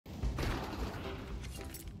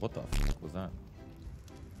What the f was that?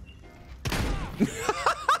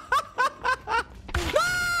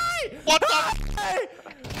 What the? Hey!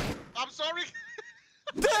 I'm sorry.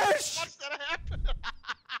 Dash! What's that happen?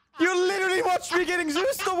 You literally watched me getting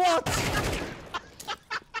Zeus to what?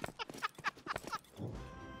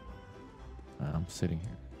 I'm sitting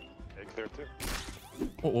here. Hey, clear too.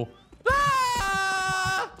 Oh.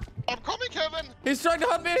 Ah! I'm coming, Kevin. He's trying to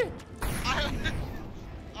hunt me.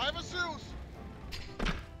 I'm a Zeus.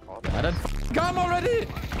 I don't come already.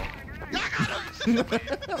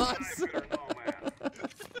 Nice.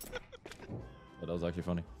 That was actually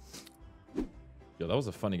funny. Yeah, that was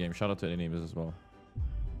a funny game. Shout out to any names as well.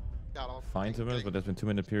 Fine to minutes, but there's been 2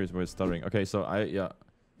 minute periods where it's stuttering. Okay, so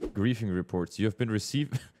griefing reports. You have been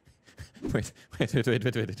receiving. Wait.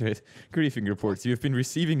 Griefing reports. You have been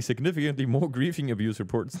receiving significantly more griefing abuse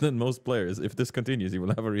reports than most players. If this continues, you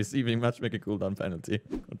will have a receiving matchmaking cooldown penalty.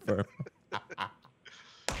 Confirm.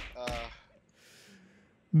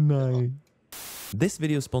 Nice. This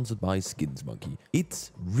video is sponsored by Skins Monkey.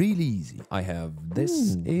 It's really easy. I have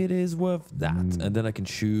this. It is worth that. And then I can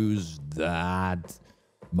choose that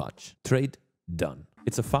much. Trade done.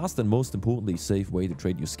 It's a fast and most importantly safe way to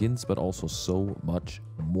trade your skins, but also so much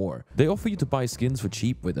more. They offer you to buy skins for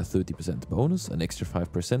cheap with a 30% bonus, an extra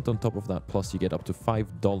 5% on top of that, plus you get up to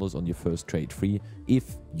 $5 on your first trade free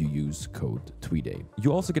if you use code Mrtweeday.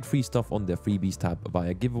 You also get free stuff on their freebies tab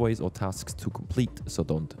via giveaways or tasks to complete, so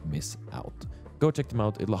don't miss out. Go check them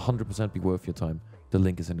out, it'll 100% be worth your time. The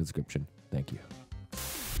link is in the description. Thank you.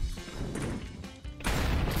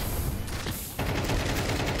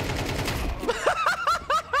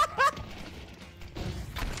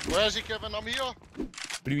 Where is he, Kevin? I'm here.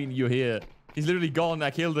 What do you mean you're here? He's literally gone.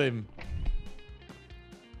 I killed him.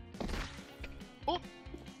 Oh!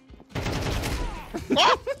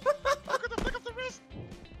 Oh! Look at the flick of the wrist.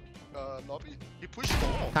 Lobby. He pushed the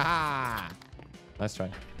wall. Ha! Nice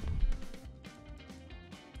try.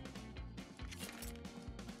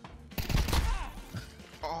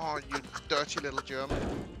 Oh, you dirty little German.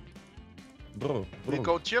 Bro. We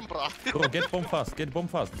go gym, bro. Bro, get bomb fast. Get bomb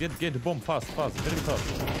fast. Get bomb fast. Very fast.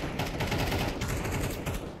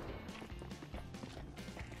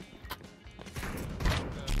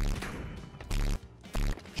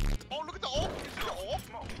 Oh, look at the orb. You see the orb?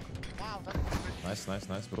 Wow, that's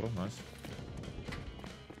Nice, bro. Nice.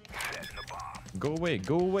 Go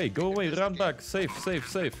away. Run back. Safe.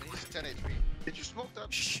 He's 10 HP. Did you smoke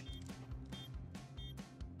that? Shh.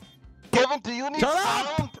 Kevin, do you need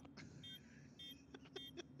sound?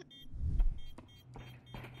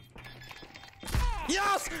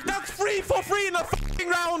 Yes! That's free for free in a fucking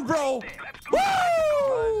round, bro! Woo!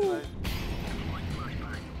 Nice.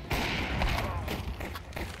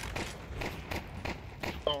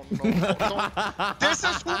 Oh no. This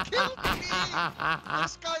is who killed me!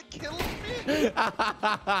 This guy killed me! How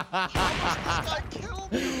does this guy kill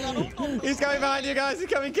me? I don't know. He's coming behind you guys, he's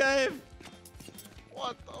coming cave!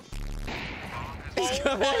 What the f? He's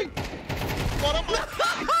coming! What am I?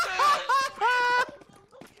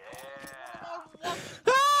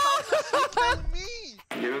 How does he kill me?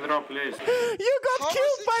 You drop, please. You got How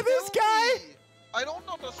killed does he by this kill guy! me? I don't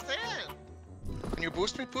understand. Can you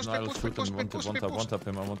boost me? Boost No, me, I'll boost me, shoot boost him. me, boost me, One boost me. tap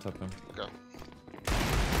him. I won't tap him. Okay.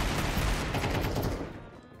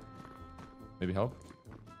 Maybe help?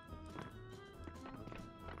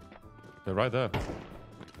 They're right there.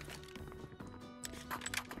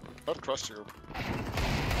 Don't trust you.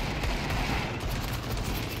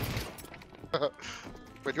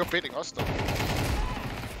 Wait, you're beating us though.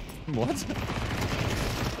 What?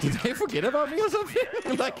 Did they forget about me or something?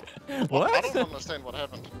 Like, what? I don't understand what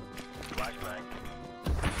happened.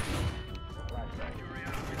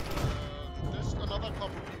 There's another couple.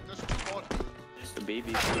 There's two more. Just a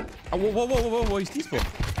baby. Oh, whoa, is this one?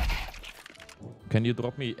 Can you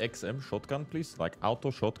drop me XM shotgun, please? Like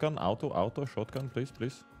auto shotgun, auto shotgun, please.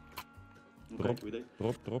 Drop.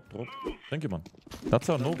 Thank you, man. That's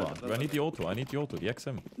our Nova. I need the auto, the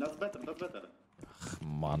XM. That's better. Ach,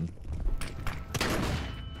 man.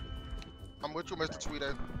 I'm with you, Mr.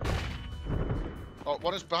 Mrtweeday. Oh,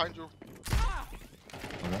 one is behind you.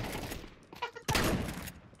 Okay.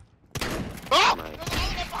 Ah! There's another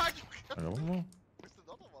one behind you! I don't know. There's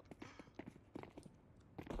another one.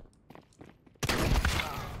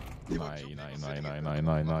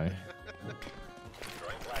 Nein.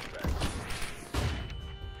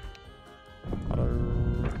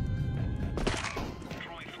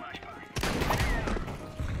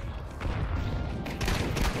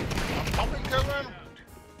 I'm coming, Kevin!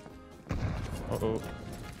 Uh-oh.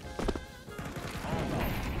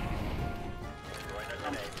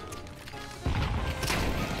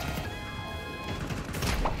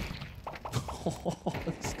 Oh,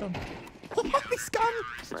 this gun. Oh, this gun!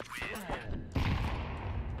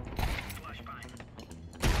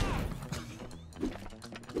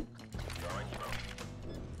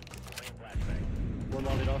 One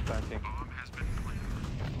on it off, I think.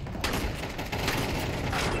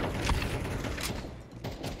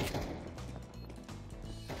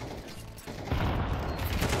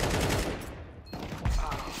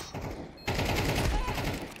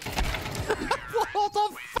 What the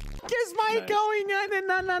fuck is my Nice. going on?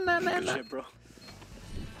 Good shit, bro.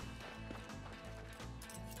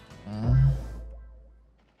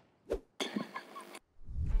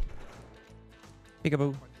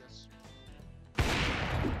 Peekaboo. Yes.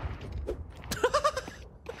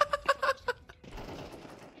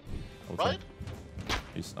 Right?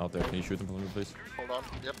 He's out there. Can you shoot him from me, please? Hold on.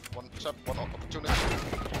 Yep. One shot, one opportunity.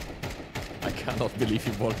 I cannot believe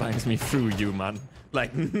he wall bangs me through you, man.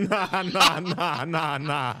 Like, nah.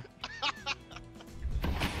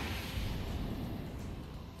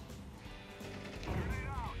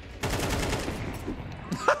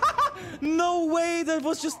 No way! That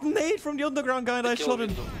was just Nate from the underground guy that I shot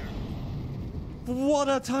him. What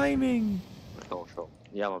a timing!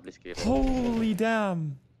 Holy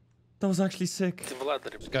damn! That was actually sick.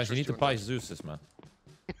 Guys, you need to buy Zeus's, man.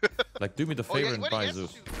 Like, do me the favor and buy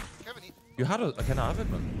Zeus. You had a... Can I have it,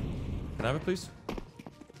 man? Can I have it, please?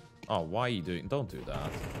 Oh, why are you doing... Don't do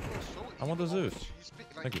that. I want the Zeus.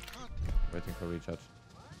 Thank you. Waiting for recharge.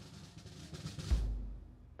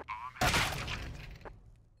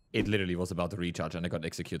 It literally was about to recharge and I got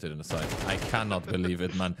executed in the side. I cannot believe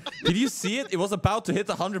it, man. Did you see it? It was about to hit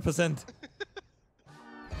 100%.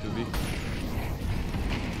 2B.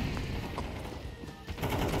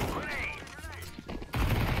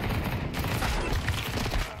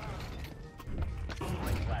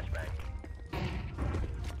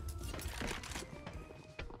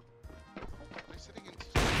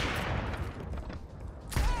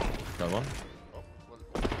 Got one.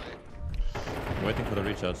 I'm waiting for the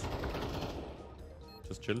recharge.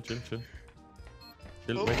 Just chill. Chill,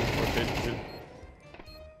 waiting for chill.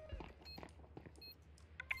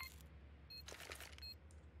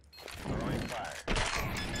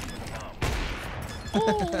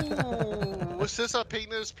 Oh, scissor,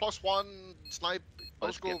 penis, +1, snipe, no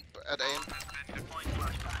scope at aim.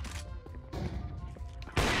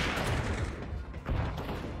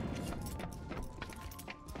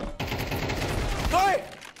 Hey!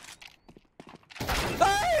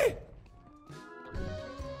 Hey!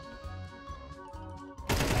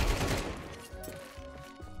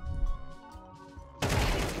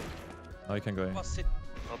 Now you can go in.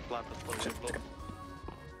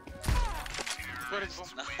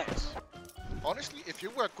 Honestly, if you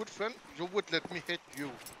were a good friend, you would let me hit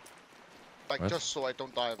you. Like, What? just so I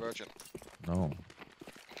don't die a virgin. No.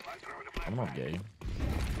 I'm not gay. Me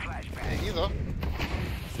either. I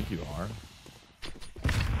think you are.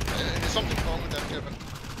 There's something wrong with that, Kevin.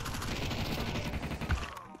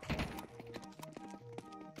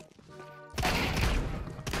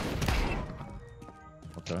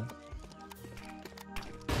 Okay.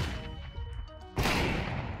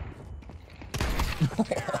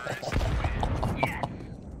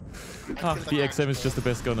 The XM is just the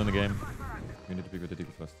best gun in the game. We need to pick with the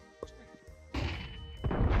deeper first.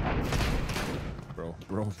 Bro.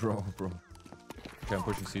 Okay, I'm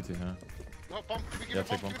pushing CT, huh? No, bomb. We give Yeah, a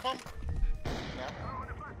bomb, take one. give a bomb. Yeah.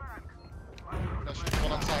 There's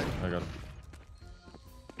one on side. I got him.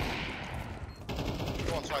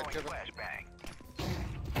 Go on side, Kevin.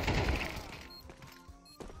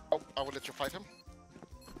 Oh, I will let you fight him.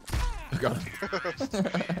 I got him.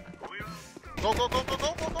 Go, man!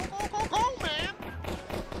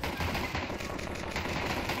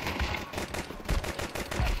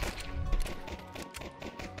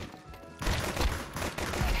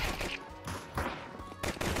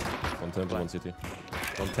 One temple, one city.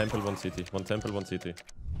 One temple, one city. One temple, one city.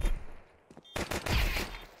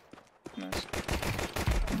 Nice.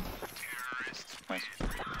 Nice.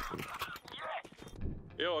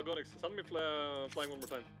 Yo, I got it. Send me flying one more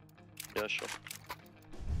time. Yeah, sure.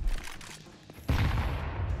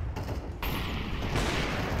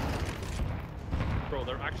 Bro,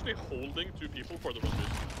 they're actually holding 2 people for the run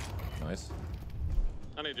boost. Nice.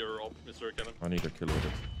 I need your op, Mr. Kevin. I need a kill with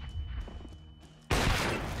it.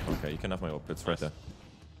 Okay, you can have my op. It's right there.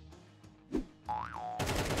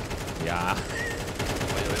 Yeah.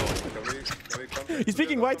 He's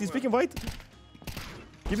speaking white. He's speaking white.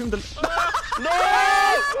 Give him the. No!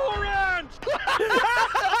 Orange!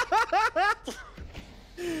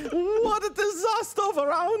 What a disaster of a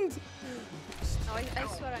round! No, I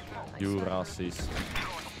swear I can't. You racist.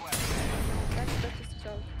 That's the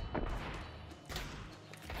joke.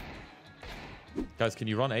 Guys, can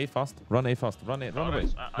you run A fast? Run A fast. Run A. Run away.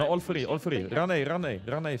 No, all three. All three. Run A. Run A.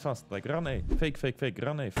 Run A fast. Like, run A. Fake, fake, fake.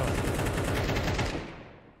 Run A fast.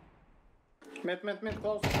 Mid,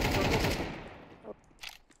 close.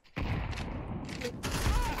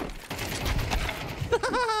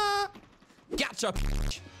 Gotcha!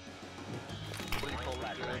 What do you call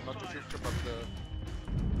it? Not the future, but the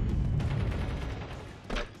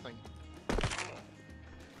thing.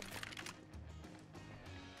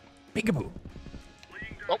 Peekaboo!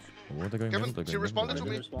 Oh, Oh, they're going Kevin, middle. she They're going responded middle.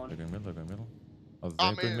 to me. They're going middle. They're going middle. Oh, Ah,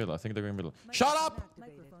 they're going man. middle. I think they're going middle. Shut up!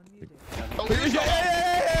 Oh, Hey, he's hey,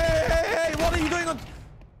 hey, hey, hey, hey, what are you doing on?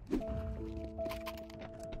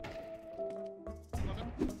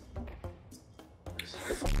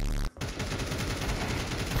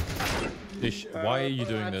 Dish, why are you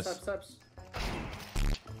doing this? Steps.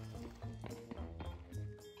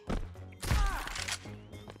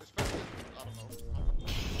 I don't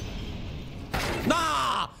know.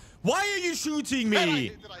 Nah! Why are you shooting me?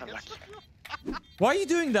 Did I hit you? Why are you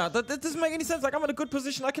doing that? That doesn't make any sense. Like, I'm in a good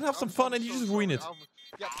position. I can have some fun and you just ruin it.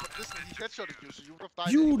 Yeah, but listen, he headshotted you, so you would have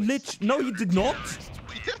died. You anyways. No, you did not.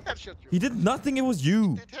 He did headshot you. He did nothing. It was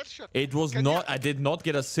you. He did headshot you. It was Can not. you- I did not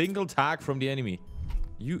get a single tag from the enemy.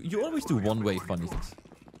 You always do one-way funny things.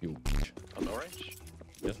 You bitch. On orange.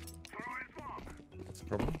 Yes. What's the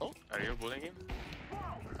problem? Are you bullying him?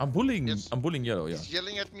 I'm bullying. Yes. I'm bullying yellow. Yeah. He's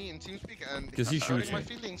yelling at me in TeamSpeak and 'Cause he I'm hurting shoots my me.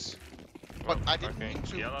 feelings. But I didn't Okay. mean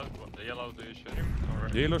to. Yellow, do you shoot him? Or?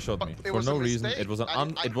 Yellow shot But me it for was no a reason. mistake. It was an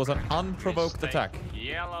I- it was an unprovoked Mistake. attack.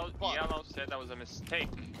 What? Yellow said that was a mistake.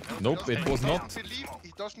 Nope, it was not.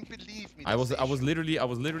 He doesn't believe me. I was that's the issue.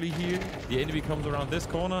 literally here. The enemy comes around this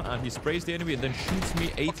corner and he sprays the enemy and then shoots me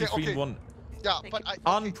 83 okay. in one. Yeah, but I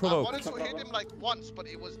Unprovoked. wanted to hit him like once, but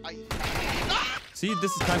it was See,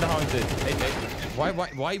 this is kind of how it did. Hey,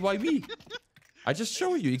 why me? I just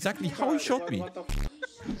show you exactly how he shot me.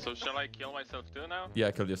 So shall I kill myself too now?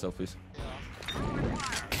 Yeah, kill yourself, please.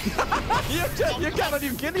 you cannot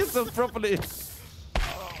even kill yourself properly.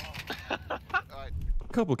 Alright.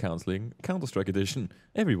 Couple counseling, Counter-Strike edition.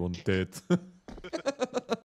 Everyone's dead.